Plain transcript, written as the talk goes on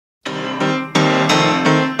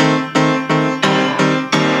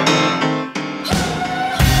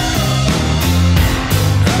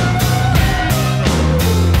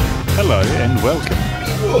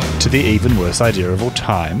The Even Worse Idea of All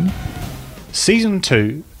Time, Season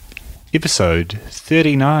 2, Episode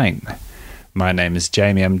 39. My name is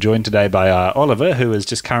Jamie. I'm joined today by Oliver, who is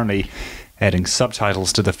just currently adding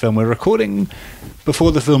subtitles to the film. We're recording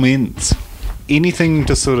before the film ends. Anything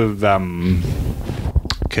to sort of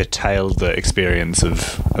curtail the experience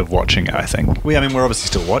of watching it, I think. We're obviously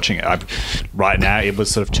still watching it. Right now, it was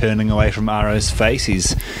sort of turning away from Aro's face.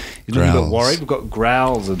 He's a little bit worried. We've got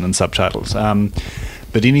growls and subtitles.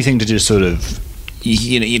 But anything to just sort of,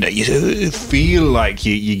 you feel like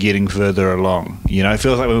you're getting further along. It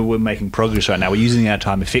feels like we're making progress right now. We're using our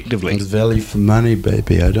time effectively. It's value for money,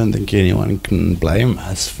 baby. I don't think anyone can blame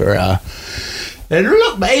us for our... And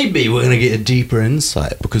look, maybe we're going to get a deeper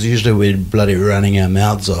insight, because usually we're bloody running our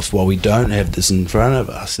mouths off while we don't have this in front of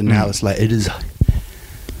us. And now it's like it is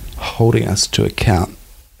holding us to account.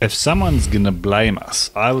 If someone's going to blame us,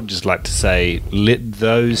 I would just like to say, let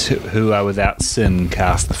those who are without sin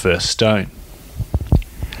cast the first stone.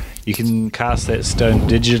 You can cast that stone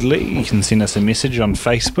digitally. You can send us a message on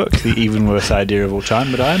Facebook, The Even Worse Idea of All Time.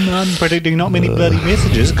 But I'm predicting not many bloody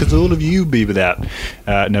messages, because all of you will be without.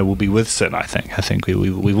 Will be with sin. I think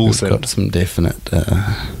we've all sinned. Got some definite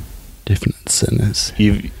sinners.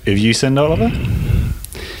 Have you sinned, Oliver?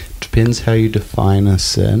 Depends how you define a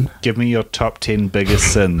sin. Give me your top 10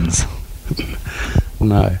 biggest sins.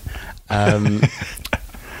 No.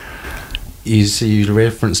 You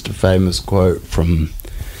referenced a famous quote from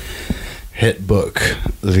hit book,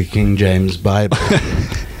 the King James Bible.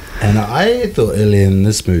 And I thought earlier in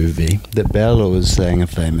this movie that Bella was saying a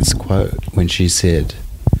famous quote when she said,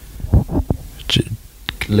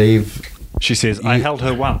 leave... She says, I held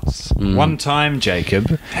her once. One time,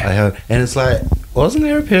 Jacob. And it's like, wasn't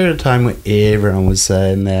there a period of time where everyone was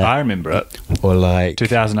saying that? I remember it. Or like...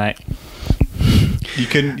 2008. You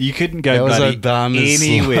couldn't go bloody Obama's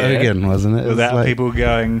anywhere slogan, wasn't it? Without people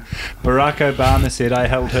going, Barack Obama said, I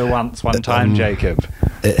held her once, one time, Jacob.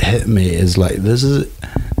 It hit me as like, this is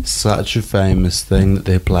such a famous thing that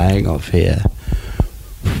they're playing off here.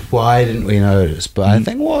 Why didn't we notice? But I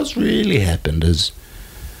think what's really happened is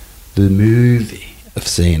the movie, I've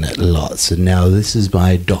seen it lots, and now this is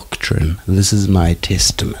my doctrine, this is my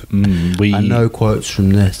testament. I know quotes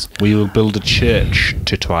from this. We will build a church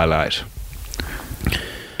to Twilight.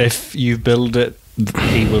 If you build it,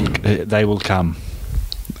 they will come.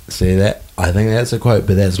 See that? I think that's a quote,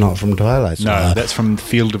 but that's not from Twilight. So no, that's from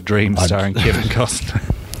Field of Dreams, starring Kevin Costner.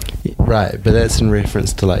 Right, but that's in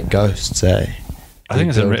reference to like ghosts, eh? I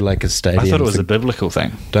think it's like a stadium. I thought it was a biblical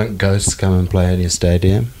thing. Don't ghosts come and play in your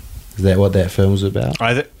stadium? Is that what that film's about?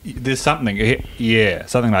 There's something,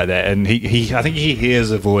 something like that. And I think he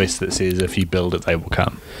hears a voice that says, "If you build it, they will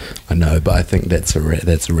come." I know, but I think that's a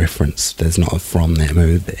reference. That's not from that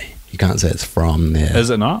movie. You can't say it's from there. Is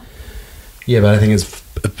it not? Yeah, but I think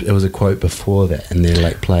it was a quote before that, and they're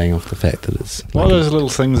like playing off the fact that it's. Well, there's little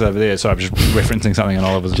things over there. So I'm just referencing something in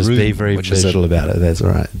Oliver's just room. Just be very visual about it. That's all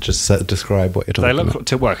right. Just describe what you're talking about.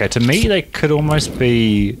 They look to me, they could almost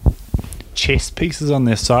be chess pieces on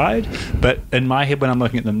their side, but in my head when I'm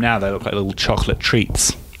looking at them now, they look like little chocolate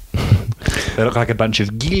treats. They look like a bunch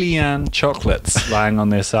of Gillian chocolates lying on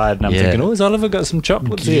their side, and I'm thinking, has Oliver got some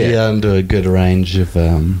chocolates here? Gillian do a good range of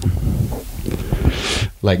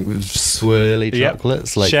like swirly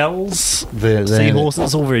chocolates, like shells,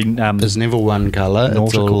 seahorses, all very there's never one colour. nautical.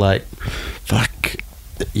 It's all like, fuck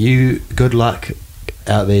you, good luck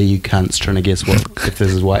out there, you cunts, trying to guess what if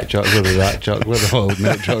this is white chocolate or dark chocolate or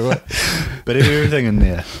milk chocolate. But everything in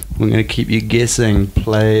there. We're going to keep you guessing.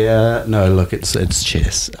 No, look, it's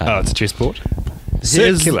chess. It's a chessboard.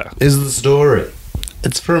 Circular is the story.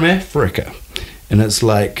 It's from Africa, and it's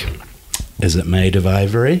like, is it made of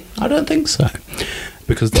ivory? I don't think so,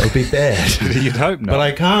 because that would be bad. You'd hope not. But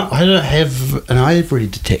I don't have an ivory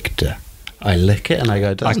detector. I lick it and I go,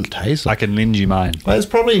 it doesn't taste like. I can lend you mine. Well, it's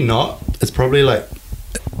probably not. It's probably like,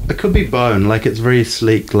 it could be bone, like it's very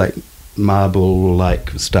sleek, like marble-like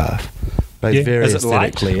stuff. But it's very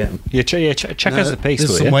aesthetically. Check us a piece.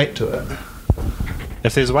 There's some weight to it.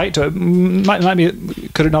 If there's weight to it, might be.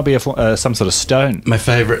 Could it not be some sort of stone? My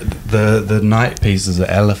favourite, the night pieces are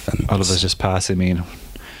elephant. Oliver's just passing me.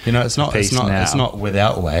 It's not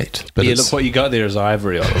without weight. But look what you got there is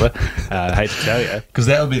ivory, Oliver. I hate to tell you, because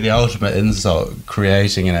that would be the ultimate insult,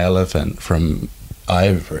 creating an elephant from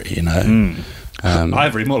ivory.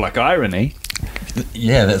 Ivory, more like irony.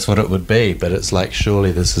 Yeah, that's what it would be. But it's like,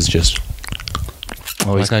 surely this is just.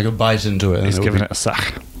 Like I could bite into it. He's giving it a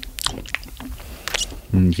suck.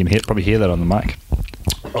 You can probably hear that on the mic.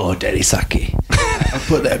 Oh, daddy sucky. I'll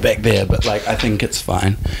put that back there, but like I think it's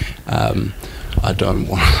fine. I don't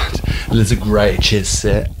want it. It's a great chess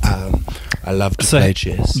set. I I love to play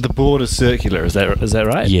chess. The board is circular. Is that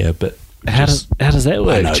right? Yeah, but How does that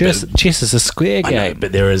work? know, Chess is a square I know, game.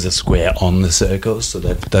 but there is a square on the circle, so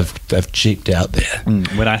they've cheaped out there.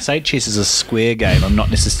 When I say chess is a square game, I'm not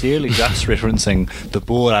necessarily just referencing the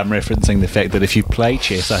board. I'm referencing the fact that if you play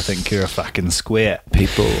chess, I think you're a fucking square.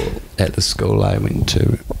 People at the school I went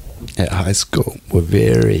to at high school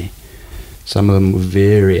some of them were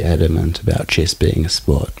very adamant about chess being a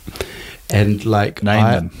sport. And like Name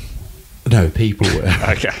them. No, people were.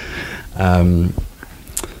 Okay.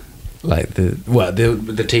 Like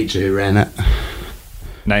the teacher who ran it,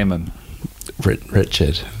 Name them.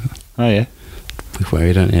 Richard. Oh yeah. Well,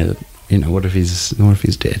 we don't know. What if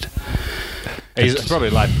he's dead? He's probably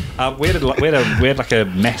like we had like a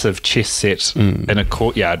massive chess set in a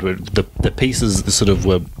courtyard where the pieces sort of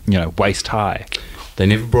were waist high. They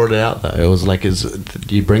never brought it out though. It was like,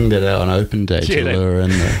 you bring that out on open day to lure in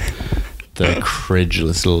the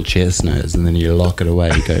credulous little chestnuts, and then you lock it away.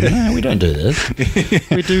 You go, no, we don't do this.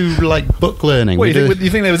 We do like book learning. What, you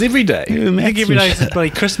think that was every day? Yeah, You think every day is bloody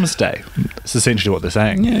Christmas Day? That's essentially what they're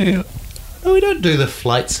saying. Yeah. No, we don't do the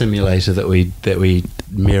flight simulator that we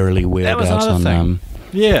merrily wheeled That was out another thing.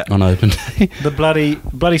 Yeah. on open day. The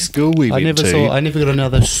bloody school we went to. I never got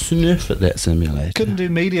another sniff at that simulator. Couldn't do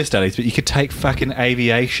media studies, but you could take fucking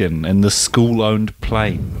aviation in the school-owned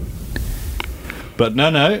plane. But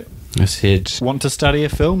no. I said, Want to study a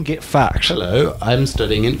film? Get fucked. hello, I'm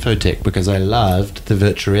studying infotech because I loved the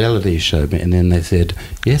virtual reality show. And then they said,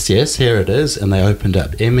 yes, here it is. And they opened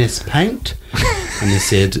up MS Paint. And they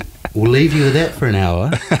said, we'll leave you with that for an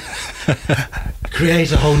hour.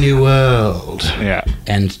 Create a whole new world. Yeah.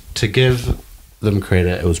 And to give them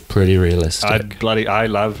credit, it was pretty realistic. I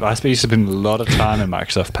used to spend a lot of time in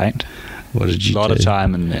Microsoft Paint. What did you A lot do? of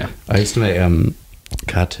time in there. I used to make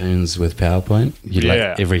cartoons with PowerPoint.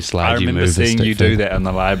 Like every slide you move. I remember seeing you do that in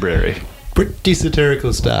the library. Pretty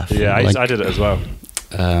satirical stuff. Yeah, I did it as well.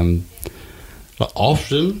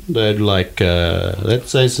 Often they'd let's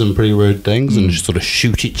say some pretty rude things and just sort of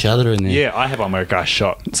shoot each other in there. Yeah, I have one where a guy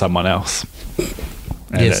shot someone else.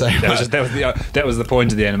 And Yes, that was the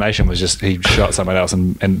point of the animation, was just he shot someone else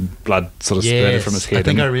and blood sort of spurted from his head. I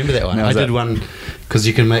think and I remember that one. that I was did it. one because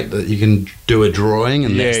you can do a drawing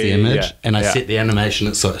and that's the Yeah, image, yeah, and I yeah. set the animation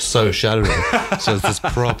at so shuddering, so it's this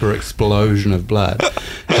proper explosion of blood,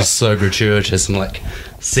 just so gratuitous, and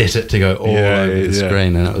set it to go all over the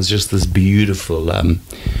screen, and it was just this beautiful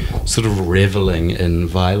sort of reveling in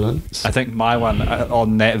violence. I think my one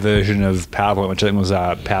on that version of PowerPoint, which I think was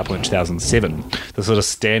PowerPoint 2007, the sort of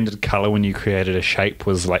standard color when you created a shape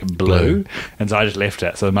was like blue. And so I just left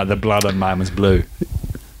it. So the blood on mine was blue.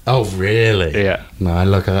 Oh, really? Yeah. No,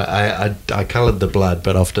 I coloured the blood,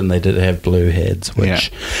 but often they did have blue heads,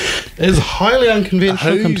 which is highly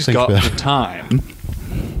unconventional. come to Who's think got about the it. time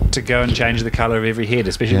to go and change the color of every head,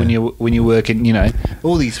 especially when you work in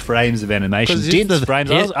all these frames of animation, 'Cause here's dense the- frames.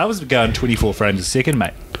 yeah. I was going 24 frames a second,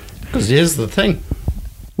 mate. Because here's the thing.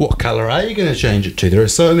 What colour are you going to change it to? There are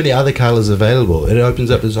so many other colours available. It opens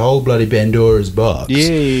up this whole bloody Pandora's box.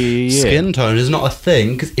 Yeah. Skin tone is not a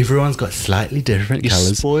thing because everyone's got slightly different You're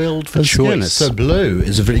colours. spoiled for skin. choice. So blue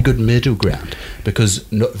is a very good middle ground because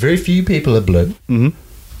very few people are blue.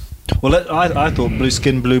 Well, I thought blue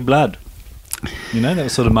skin, blue blood. That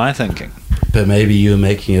was sort of my thinking. But maybe you're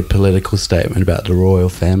making a political statement about the royal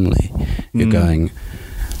family. You're going,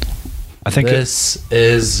 I think this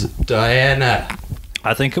is Diana.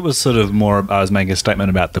 I think it was sort of more, I was making a statement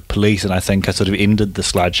about the police, and I think I sort of ended the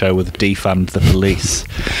slideshow with defund the police,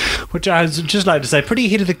 which I would just like to say pretty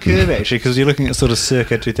ahead of the curve, actually, because you're looking at sort of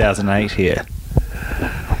circa 2008 here.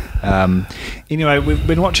 Anyway, we've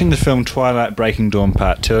been watching the film Twilight Breaking Dawn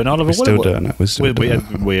Part 2, and Oliver, We're still doing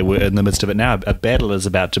it. We're in the midst of it now. A battle is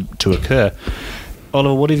about to occur.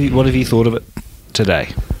 Oliver, what have you thought of it today?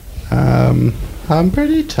 I'm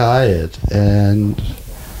pretty tired, and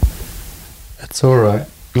it's alright.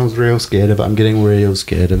 I was real scared of it. I'm getting real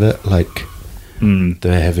scared of it.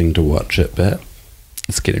 They're having to watch it, but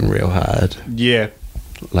it's getting real hard. Yeah.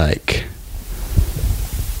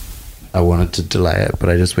 I wanted to delay it, but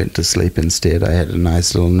I just went to sleep instead. I had a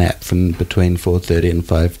nice little nap from between 4:30 and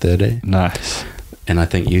 5:30. Nice. And I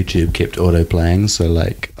think YouTube kept auto-playing, so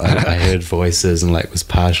I heard voices and was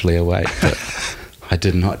partially awake, but I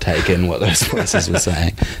did not take in what those voices were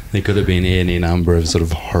saying. There could have been any number of sort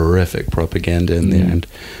of horrific propaganda in there, and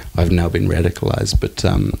I've now been radicalized, but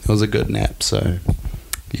it was a good nap, so,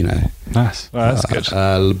 Nice. Well, that's good.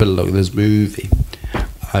 A bit of this movie.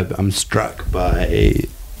 I'm struck by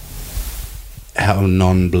how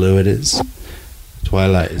non-blue it is.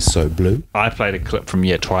 Twilight is so blue, I played a clip from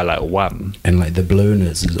Twilight 1. and the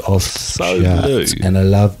blueness is off So charts. blue. And I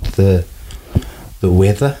loved the the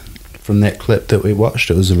weather from that clip that we watched.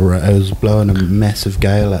 It was blowing a massive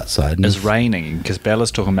gale outside. It's raining because Bella's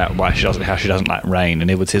talking about how she doesn't like rain, and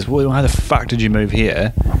Edward says, "Well, why the fuck did you move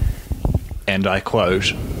here?" And I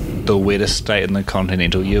quote, "The wettest state in the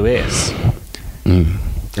continental US."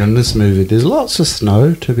 In this movie, there's lots of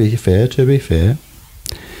snow. To be fair,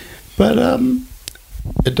 but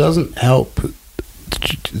it doesn't help.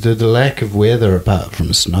 The lack of weather, apart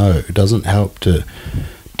from snow, doesn't help to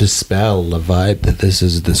dispel the vibe that this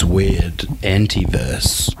is this weird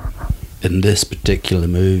antiverse in this particular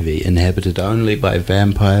movie, inhabited only by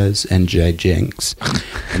vampires and Jay Jenks,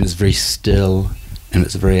 and it's very still and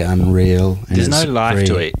it's very unreal. And there's no life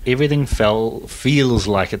to it. Everything feels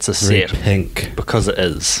like it's a set pink because it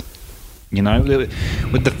is. You know,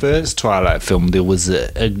 with the first Twilight film, there was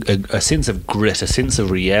a sense of grit, a sense of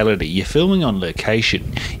reality. You're filming on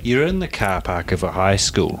location. You're in the car park of a high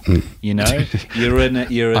school. You know, you're in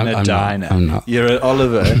a diner. I'm not. You're at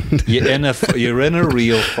Oliver. You're in a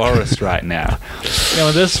real forest right now. You know,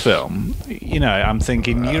 in this film, you know, I'm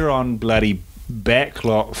thinking you're on bloody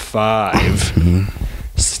Backlot 5,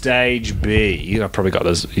 Stage B. I probably got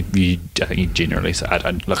this. I think you generally say, I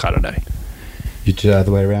don't know. You do the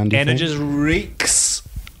other way around, and think? It just reeks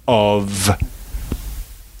of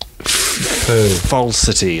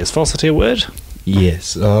falsity. Is falsity a word?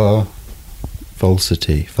 Yes.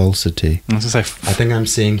 Falsity. I was gonna say I think I'm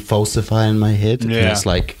seeing falsify in my head. Yeah. And it's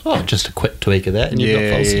like, just a quick tweak of that, and you've got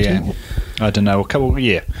falsity. Yeah. I don't know.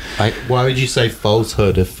 Why would you say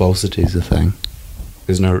falsehood if falsity is a thing?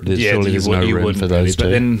 There's no room for those two. But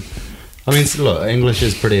then, I mean, look, English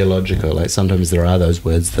is pretty illogical. Like, sometimes there are those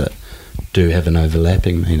words that do have an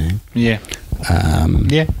overlapping meaning. Yeah.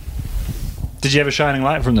 Yeah. Did you have a shining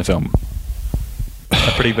light from the film?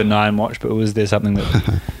 A pretty benign watch, but was there something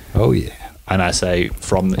that... Oh, yeah. And I say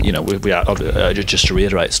we are, just to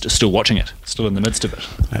reiterate, still watching it, still in the midst of it.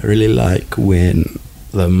 I really like when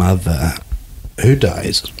the mother, who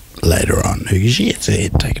dies later on, who she gets her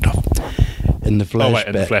head taken off, in the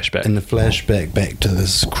flashback back to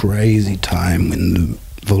this crazy time when the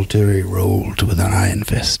Volturi ruled with an iron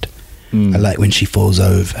fist. I like when she falls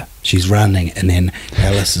over. She's running, and then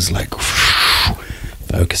Alice is like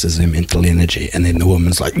focuses her mental energy, and then the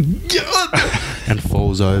woman's like and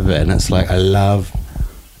falls over, and it's like, I love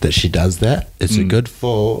that she does that. It's a good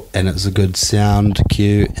fall, and it's a good sound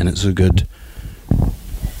cue, and it's a good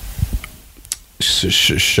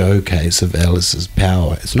showcase of Alice's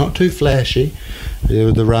power. It's not too flashy.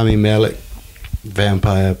 The Rami Malek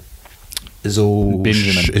vampire is all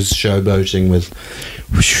is showboating with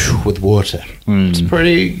water. It's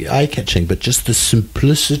pretty eye-catching, but just the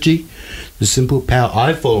simplicity, the simple power.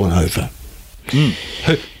 I've fallen over.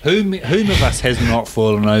 Whom of us has not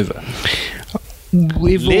fallen over?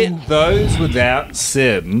 Let those without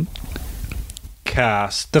sin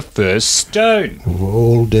cast the first stone. We're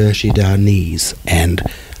all dirty at our knees, and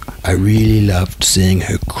I really loved seeing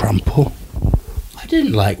her crumple. I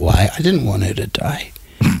didn't like why. I didn't want her to die,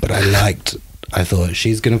 but I thought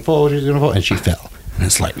she's going to fall, and she fell. And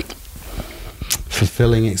it's like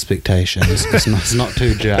fulfilling expectations. It's not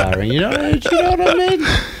too jarring. You know what I mean?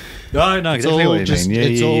 No, exactly what you mean.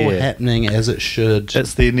 It's all happening as it should.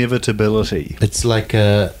 It's the inevitability. It's like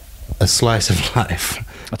a slice of life.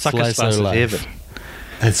 It's like a slice of heaven.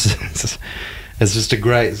 It's just a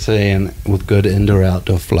great scene with good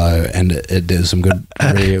indoor-outdoor flow, and it does some good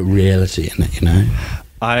reality in it, you know?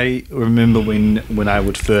 I remember when I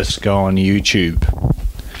would first go on YouTube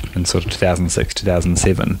in sort of 2006,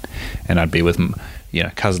 2007, and I'd be with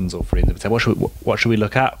cousins or friends, and would say, what should we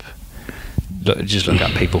look up? Just look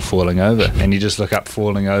up people falling over, and you just look up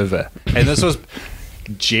falling over. And this was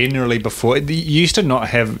generally before, you used to not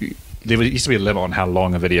have, there used to be a limit on how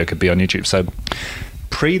long a video could be on YouTube, so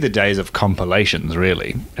pre the days of compilations,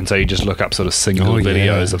 really. And so you just look up sort of single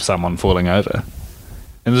videos of someone falling over.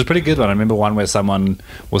 And it was a pretty good one. I remember one where someone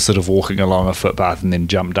was sort of walking along a footpath and then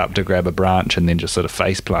jumped up to grab a branch and then just sort of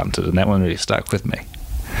face planted, and that one really stuck with me.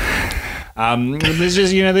 There's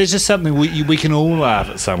just something we can all laugh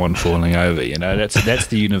at someone falling over. You know, that's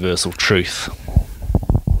the universal truth.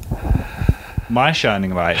 My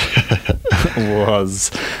shining light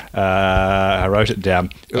was I wrote it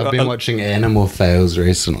down. I've been watching Animal Fails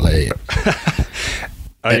recently.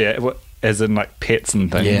 As in like pets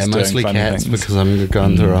and things. Yeah, mostly cats, because I'm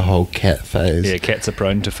going through a whole cat phase. Yeah, cats are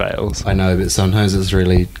prone to fails. I know, but sometimes it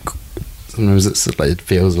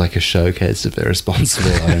feels like a showcase of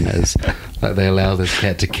irresponsible owners. Like they allow this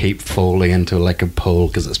cat to keep falling into like a pool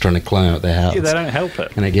because it's trying to climb out their house. Yeah, they don't help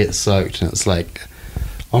it. And it gets soaked, and it's like,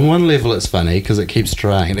 on one level it's funny because it keeps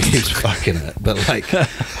trying and it keeps fucking it, but like,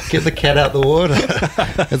 get the cat out the water.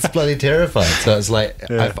 It's bloody terrified. So it's like,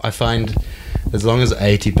 Yeah. I find as long as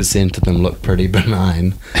 80% of them look pretty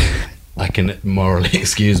benign, I can morally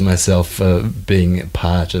excuse myself for being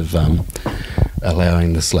part of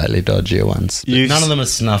allowing the slightly dodgier ones. You None of them are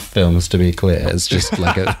snuff films, to be clear. It's just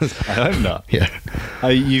like a... I hope not. Yeah.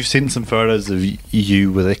 You've sent some photos of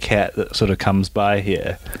you with a cat that sort of comes by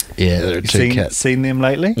here. Yeah, there are two cats. Seen them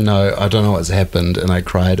lately? No, I don't know what's happened, and I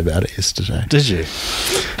cried about it yesterday. Did you?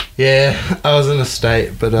 Yeah, I was in a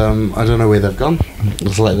state, but I don't know where they've gone.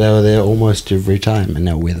 It's like they were there almost every time, and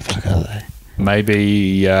now where the fuck are they?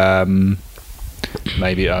 Maybe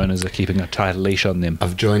owners are keeping a tight leash on them.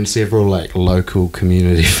 I've joined several like local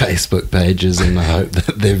community Facebook pages in the hope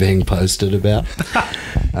that they're being posted about.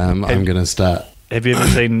 I'm going to start. Have you ever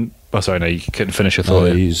seen... Oh, sorry, no, you couldn't finish your thought. Oh,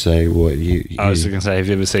 there. you say what you... I was going to say, have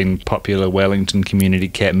you ever seen popular Wellington community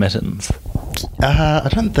cat Mittens? I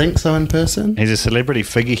don't think so in person. He's a celebrity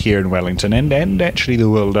figure here in Wellington and actually the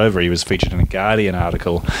world over. He was featured in a Guardian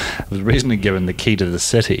article. He was recently given the key to the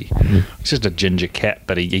city. He's just a ginger cat,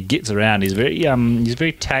 but he gets around. He's very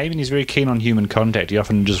tame and he's very keen on human contact. He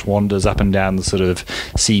often just wanders up and down the sort of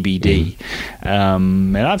CBD.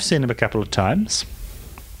 And I've seen him a couple of times.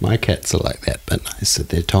 My cats are like that, but nice.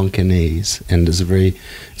 They're Tonkinese, and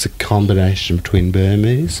it's a combination between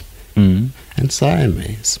Burmese and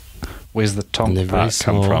Siamese. Where's the And Tonk they're very part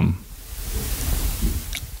come small. from?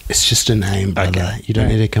 It's just a name, brother. Okay. You don't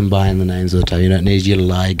need to combine the names all the time. You don't need your You're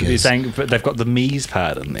ligers. saying but they've got the Mies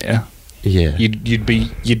part in there. Yeah. You'd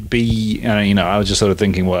be I was just sort of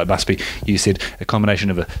thinking, well, it must be, you said a combination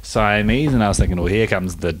of a Siamese, and I was thinking, well, here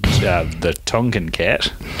comes the Tonkin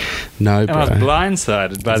cat, No, and bro. I was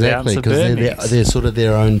blindsided by the ounce of Burmese. they're sort of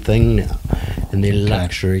their own thing now, and they're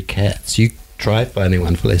luxury cats. You try finding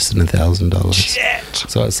one for less than $1,000. Shit.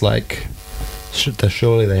 So it's like,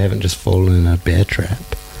 surely they haven't just fallen in a bear trap.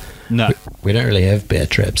 No, We don't really have bear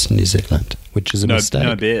traps in New Zealand, which is a mistake.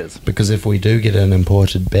 no bears. Because if we do get an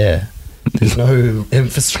imported bear, there's no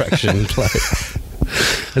infrastructure in place.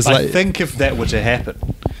 It's I like, think if that were to happen,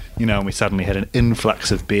 and we suddenly had an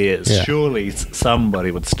influx of bears, Yeah. surely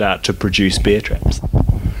somebody would start to produce bear traps.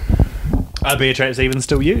 Are bear traps even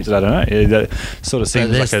still used? I don't know. That sort of seems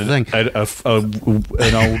that's like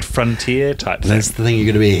an old frontier type thing. that's the thing. You've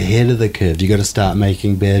got to be ahead of the curve. You've got to start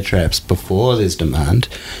making bear traps before there's demand,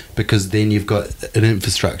 because then you've got an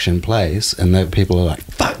infrastructure in place, and then people are like,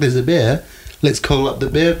 "Fuck, there's a bear. Let's call up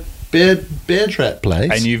the bear trap place."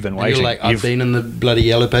 And you've been And waiting. you're like, I've been in the bloody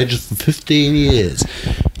Yellow Pages for 15 years.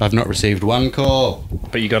 I've not received one call.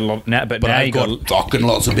 But you got a lot now. But now I've you got fucking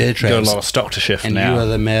lots of bear got a traps. lot of stock to shift And now. you are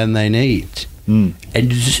the man they need. Mm.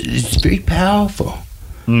 And it's very powerful.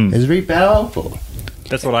 Mm. It's very powerful.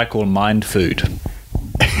 That's what I call mind food.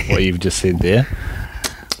 What you've just said there.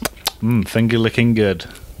 Finger licking good.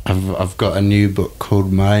 I've got a new book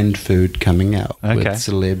called Mind Food coming out with Okay.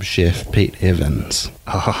 celeb chef Pete Evans.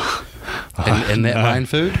 Oh. And that no. mind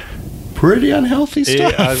food, pretty unhealthy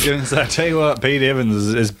stuff. Yeah, I was going to say, I tell you what, Pete Evans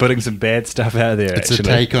is putting some bad stuff out there. It's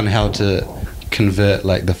actually. a take on how to convert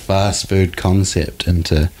like the fast food concept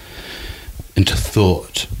into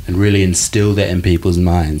thought and really instill that in people's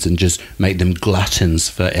minds and just make them gluttons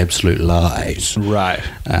for absolute lies. Right.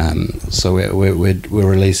 So we're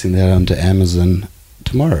releasing that onto Amazon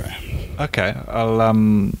tomorrow. Okay.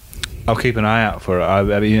 I'll keep an eye out for it.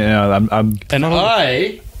 I mean, I'm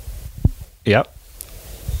And Yep.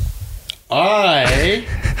 I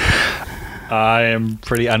am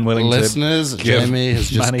pretty unwilling listeners, to give Jamie has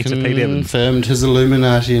just money to Pete Evans. confirmed his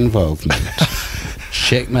Illuminati involvement.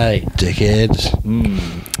 Checkmate,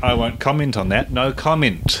 dickhead. I won't comment on that. No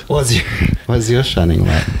comment. What's your shining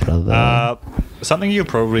light, brother? Something you'll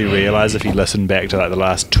probably realise if you listen back to like the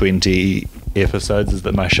last 20 episodes is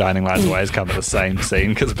that my shining lights always come at the same scene,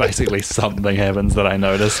 because basically something happens that I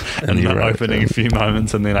notice in you the wrote opening few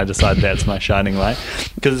moments, and then I decide that's my shining light,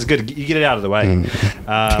 because it's good. You get it out of the way.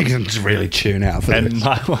 You can just really tune out for And this.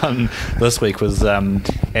 my one this week was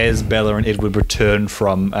as Bella and Edward return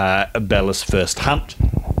from Bella's first hunt.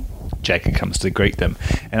 Jacob comes to greet them,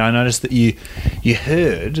 and I noticed that you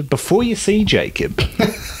heard before you see Jacob,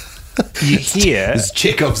 you hear It's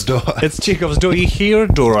Chekhov's door. it's Chekhov's door. You hear a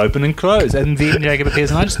door open and close, and then Jacob appears.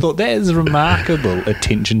 And I just thought that is remarkable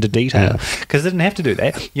attention to detail, because they didn't have to do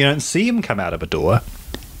that. You don't see him come out of a door.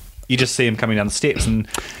 You just see him coming down the steps, and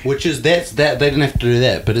Which is that they didn't have to do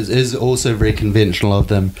that, but it is also very conventional of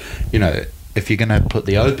them. if you're going to put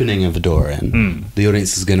the opening of a door in, the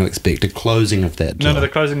audience is going to expect a closing of that door. No, the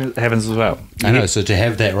closing happens as well. I know, so to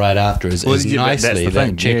have that right after is Well, yeah, but that's nicely the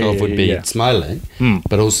thing. that Chekhov would be smiling,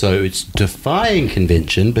 but also it's defying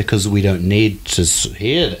convention because we don't need to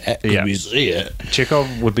hear that. Yeah. We see it.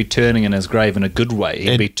 Chekhov would be turning in his grave in a good way.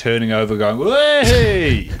 He'd be turning over going,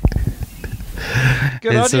 "Hey!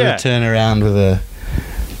 Good He'd on sort ya." of turn around with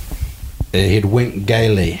he'd wink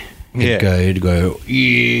gaily. He'd go,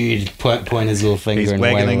 he'd point his little finger. He's and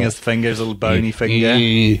waggling wave his finger, his little bony finger.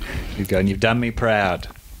 He's going, "You've done me proud."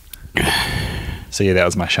 So yeah, that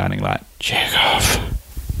was my shining light. Chekhov.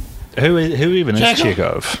 Who even is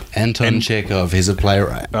Chekhov? Anton Chekhov. He's a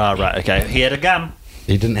playwright. Oh, right, okay. He had a gun.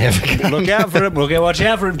 He didn't have a gun. Look out for him. Watch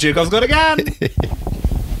out for him. Chekhov's got a gun.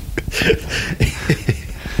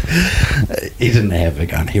 He didn't have a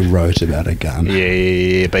gun. He wrote about a gun.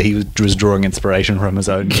 Yeah, but he was drawing inspiration from his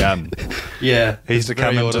own gun. Yeah. He used to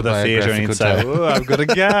come into the theatre and he'd say, "Oh, I've got a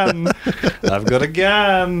gun. I've got a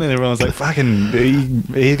gun." And everyone was like, fucking,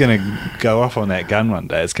 he's going to go off on that gun one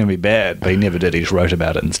day. It's going to be bad. But he never did. He just wrote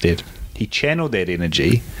about it instead. He channeled that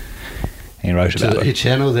energy and he wrote about it. He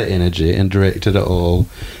channeled that energy and directed it all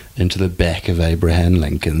into the back of Abraham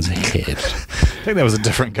Lincoln's head. I think that was a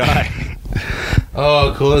different guy. Oh,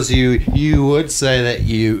 of course, you would say that,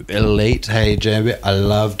 you elite. Hey, Jamie, I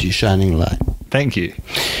loved your shining light. Thank you.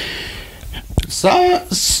 So.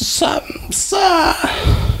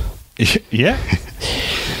 Yeah.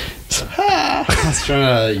 I was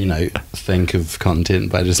trying to, think of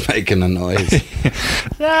content by just making a noise.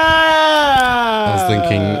 I was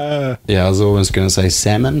thinking, I was always going to say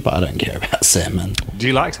salmon, but I don't care about salmon. Do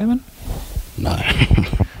you like salmon? No.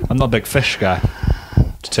 I'm not a big fish guy,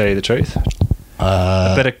 to tell you the truth.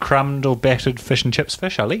 A bit of crumbed or battered fish and chips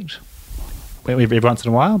fish I'll eat every once in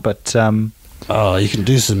a while, but you can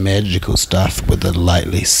do some magical stuff with a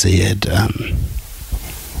lightly seared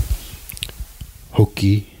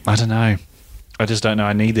hooky. I don't know. I just don't know.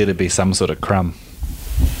 I need there to be some sort of crumb.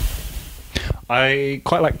 I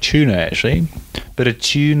quite like tuna, actually. Bit of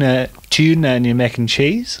tuna in your mac and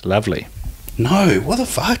cheese, lovely. No, what the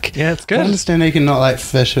fuck? Yeah, it's good. I understand you can not like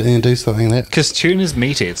fish and then do something like that. Because tuna's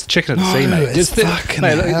meaty. It's the chicken of the sea, mate. It's fucking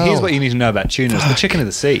look, hell. here's what you need to know about tuna. It's the chicken of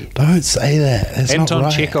the sea. Don't say that. That's Anton not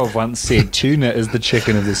right. Chekhov once said tuna is the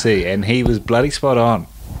chicken of the sea, and he was bloody spot on.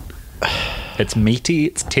 It's meaty,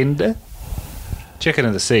 it's tender. Chicken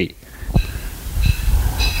of the sea.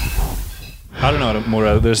 I don't know what more.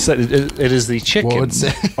 It is the chicken of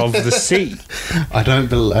the sea. I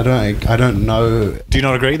don't know. Do you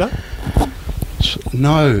not agree, though?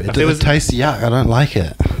 No, it tastes yuck. I don't like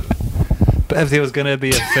it. But if there was going to be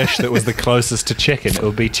a fish that was the closest to chicken, it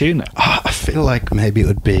would be tuna. I feel like maybe it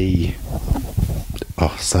would be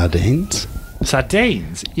sardines.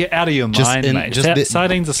 Sardines? You're out of your mind, mate.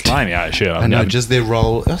 Sardines are slimy, I sure. I know, just their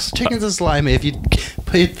roll. Chickens are slimy. If you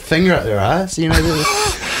put your finger up their ass,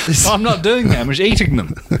 I'm not doing that. I'm just eating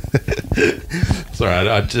them. Sorry,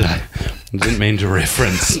 I didn't mean to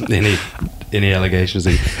reference any allegations.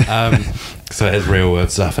 So it's real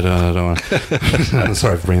world stuff. I don't want. I'm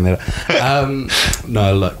sorry for bringing that up.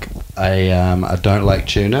 No, look, I don't like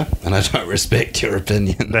tuna, and I don't respect your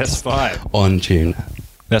opinion. That's fine. On tuna.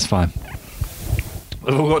 That's fine.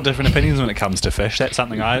 We've all got different opinions when it comes to fish. That's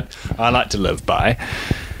something I like to live by.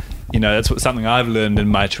 That's something I've learned in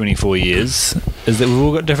my 24 years, is that we've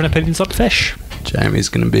all got different opinions on fish. Jamie's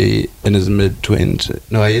going to be in his mid-20s.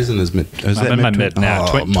 No, he is in his mid. I'm in my mid now.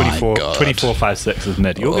 Oh, 24, 5, 6 is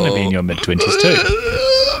mid. You're going to be in your mid-20s too.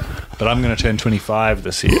 But I'm going to turn 25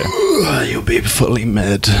 this year. You'll be fully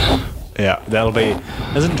mid. Yeah, that'll be...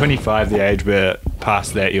 Isn't 25 the age where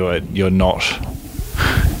past that you're not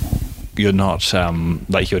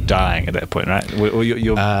like you're dying at that point, right?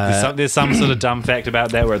 There's some sort of dumb fact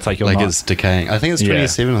about that where it's like you're not... it's decaying. I think it's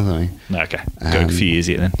 27 or something. No, okay. Go a few years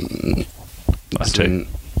yet then. Nice too.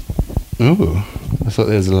 Ooh, I thought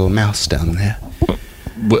there was a little mouse down there.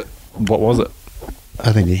 What was it?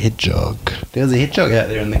 I think a hedgehog. There was a hedgehog out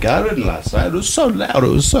there in the garden last night. It was so loud.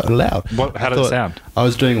 How did it sound? I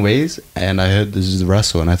was doing wheeze and I heard this is a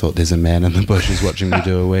rustle and I thought there's a man in the bushes watching me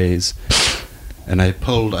do a wheeze. And I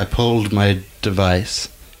pulled my device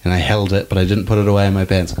and I held it, but I didn't put it away in my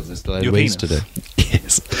pants because I still had wheeze to do.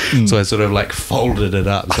 Yes. So I sort of folded it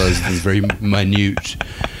up. So it was very minute.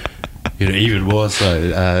 Even more so.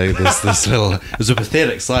 This little... It was a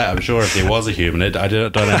pathetic sight, I'm sure, if there was a human. I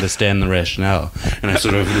don't understand the rationale. And I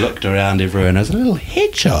sort of looked around everywhere and I was a little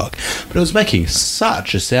hedgehog. But it was making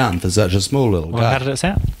such a sound for such a small little guy. How did it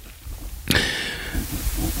sound?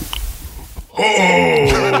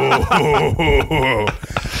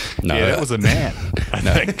 No, Yeah, that was a man. I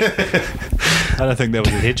think. I don't think that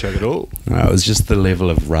was a hedgehog at all. No, it was just the level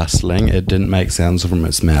of rustling. It didn't make sounds from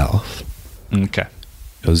its mouth. Okay.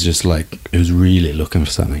 It was just like it was really looking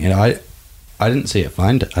for something, and I didn't see it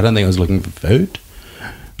find it. I don't think it was looking for food.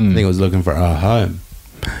 I think it was looking for a home.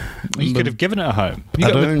 You could have given it a home. You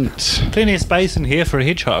I got don't. plenty of space in here for a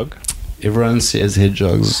hedgehog. Everyone says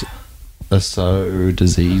hedgehogs are so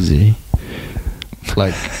diseasy.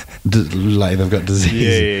 Like they've got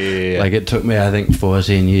disease. Yeah. Like it took me, I think,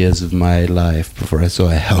 14 years of my life before I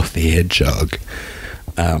saw a healthy hedgehog.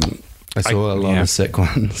 I saw a lot of sick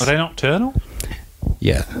ones. Are they nocturnal?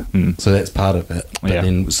 Yeah. So that's part of it. But Yeah.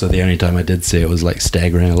 then, so the only time I did see it was like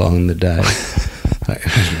staggering along in the day.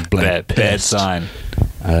 Like, Bad sign.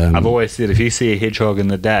 I've always said if you see a hedgehog in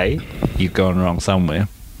the day, you've gone wrong somewhere.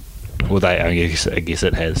 Well, I guess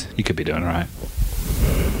it has. You could be doing right.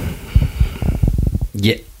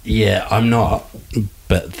 Yeah, I'm not.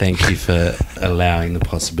 But thank you for allowing the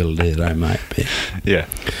possibility that I might be. Yeah.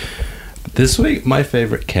 This week, my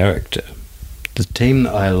favourite character, the team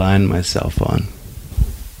that I align myself on,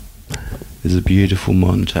 there's a beautiful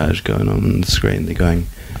montage going on the screen. They're going,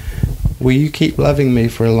 will you keep loving me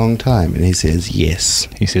for a long time? And he says, yes.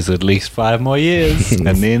 He says at least 5 more years, and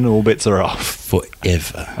then all bets are off.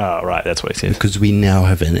 Forever. Oh, right, that's what he says. Because we now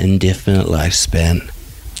have an indefinite lifespan.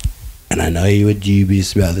 And I know you were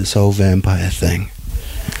dubious about this whole vampire thing.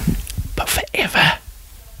 But forever.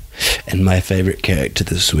 And my favourite character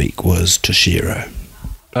this week was Toshiro.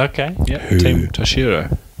 Okay, yeah. Who- Team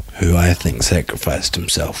Toshiro. Who I think sacrificed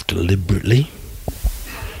himself deliberately.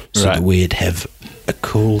 So Right. that we'd have a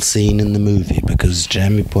cool scene in the movie. Because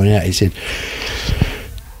Jamie pointed out, he said,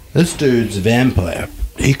 this dude's a vampire.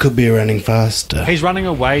 He could be running faster. He's running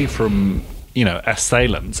away from,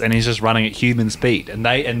 assailants, and he's just running at human speed, and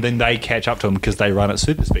then they catch up to him because they run at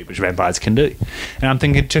super speed, which vampires can do. And I'm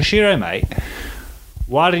thinking, Toshiro, mate,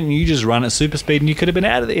 why didn't you just run at super speed and you could have been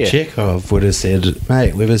out of there? Chekhov would have said,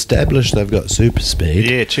 mate, we've established they've got super speed.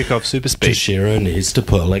 Yeah, Chekhov super speed. Toshiro needs to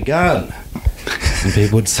pull a gun. And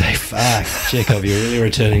people would say, fuck, Chekhov, you're really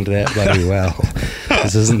returning to that bloody well.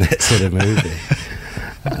 This isn't that sort of movie.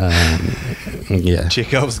 Yeah.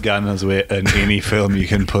 Chekhov's gun is where in any film you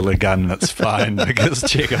can pull a gun and it's fine because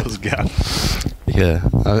Chekhov's gun. Yeah.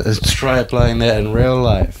 Let's try applying that in real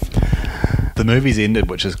life. The movie's ended,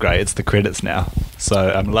 which is great. It's the credits now. So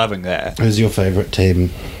I'm loving that. Who's your favourite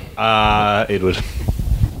team? Edward.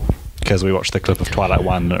 Because we watched the clip of Twilight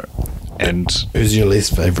 1 and Who's your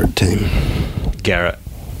least favourite team? Garrett.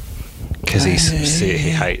 Because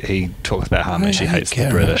he talks about how much he hates the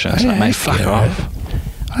British. And it's like, mate, fuck off.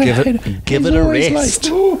 Give it a rest.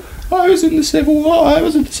 Like, oh, I was in the Civil War.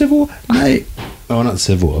 Mate. Oh, not the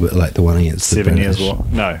Civil War, but like the one against the 7 British. Years War.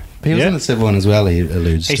 No. But he was in the Civil War as well, he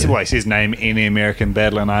alludes He to. said, well, he says name any American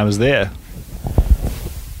battle and I was there.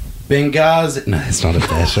 Benghazi. No, it's not a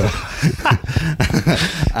battle.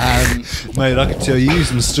 Mate, I can tell you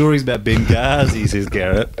some stories about Benghazi, says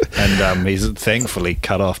Garrett. And he's thankfully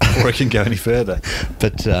cut off before he can go any further.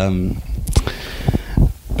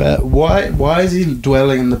 But why is he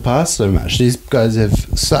dwelling in the past so much? These guys have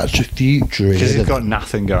such a future Because ahead he's of got them.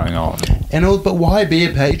 nothing going on. But why be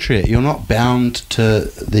a patriot? You're not bound to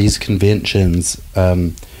these conventions.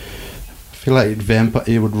 I feel like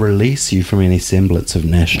it would release you from any semblance of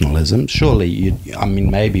nationalism. Surely,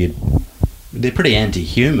 they're pretty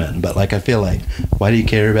anti-human, but like I feel like, why do you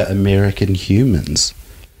care about American humans?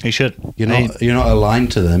 He should. You're not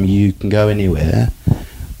aligned to them. You can go anywhere.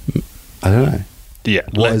 I don't know. Yeah,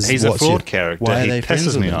 he's a flawed character. Why are He they friends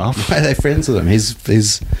pisses with me him? off. Why are they friends with him?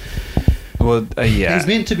 He's yeah. He's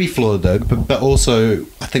meant to be flawed though, but also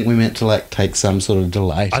I think we're meant to like take some sort of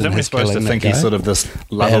delight. I in think we're his supposed to killing think that he's guy. sort of this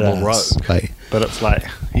lovable Badass. rogue. Like, But it's like,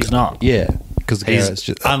 he's not. yeah, because He's Garrett's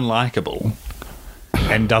just unlikable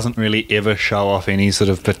and doesn't really ever show off any sort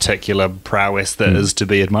of particular prowess that is to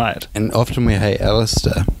be admired. and often we hate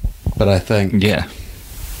Alistair, but I think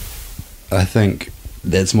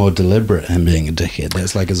that's more deliberate, him being a dickhead.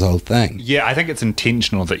 That's like his whole thing. Yeah, I think it's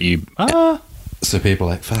intentional that you... So people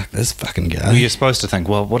are like, fuck this fucking guy. Well, you're supposed to think,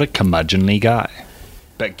 well, what a curmudgeonly guy.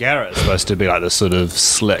 But Garrett's supposed to be like this sort of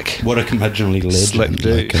slick... What a curmudgeonly legend. Slick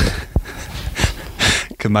dude. Like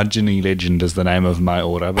Curmudgeonly Legend is the name of my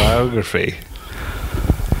autobiography.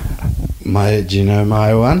 do you know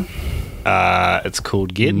my one? It's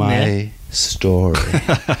called Getting There. My Story.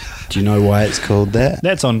 Do you know why it's called that?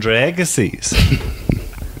 That's Andre Agassiz.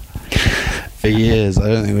 For years, I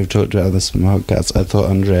don't think we've talked about this in podcasts. I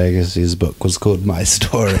thought Andre Agassi's book was called My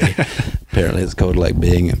Story. Apparently, it's called like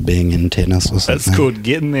being in tennis or something. It's called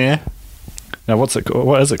Getting There. Now, what's it called?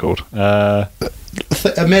 What is it called?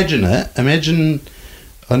 Imagine it. Imagine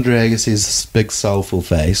Andre Agassi's big soulful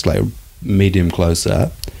face, like medium close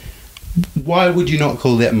up. Why would you not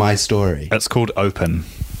call that My Story? It's called Open.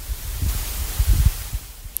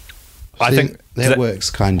 I See, think that works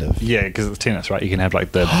kind of. Yeah, because it's tennis, right? You can have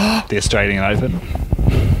like the Australian Open.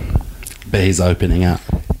 But he's opening up.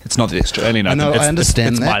 It's not the Australian I Open. know, it's, I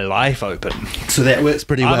understand it's that. My Life Open. So that works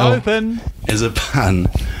pretty I'm well open. as a pun.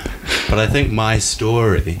 But I think My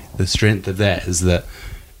Story, the strength of that is that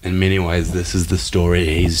in many ways this is the story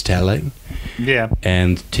he's telling. Yeah.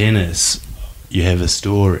 And tennis, you have a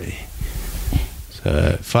story.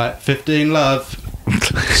 So 15 love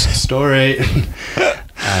story.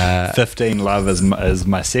 15 Love is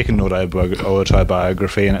my second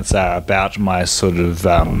autobiography, and it's about my sort of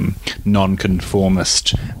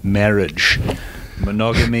non-conformist marriage.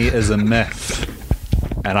 Monogamy is a myth,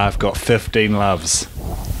 and I've got 15 loves.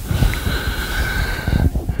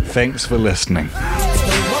 Thanks for listening.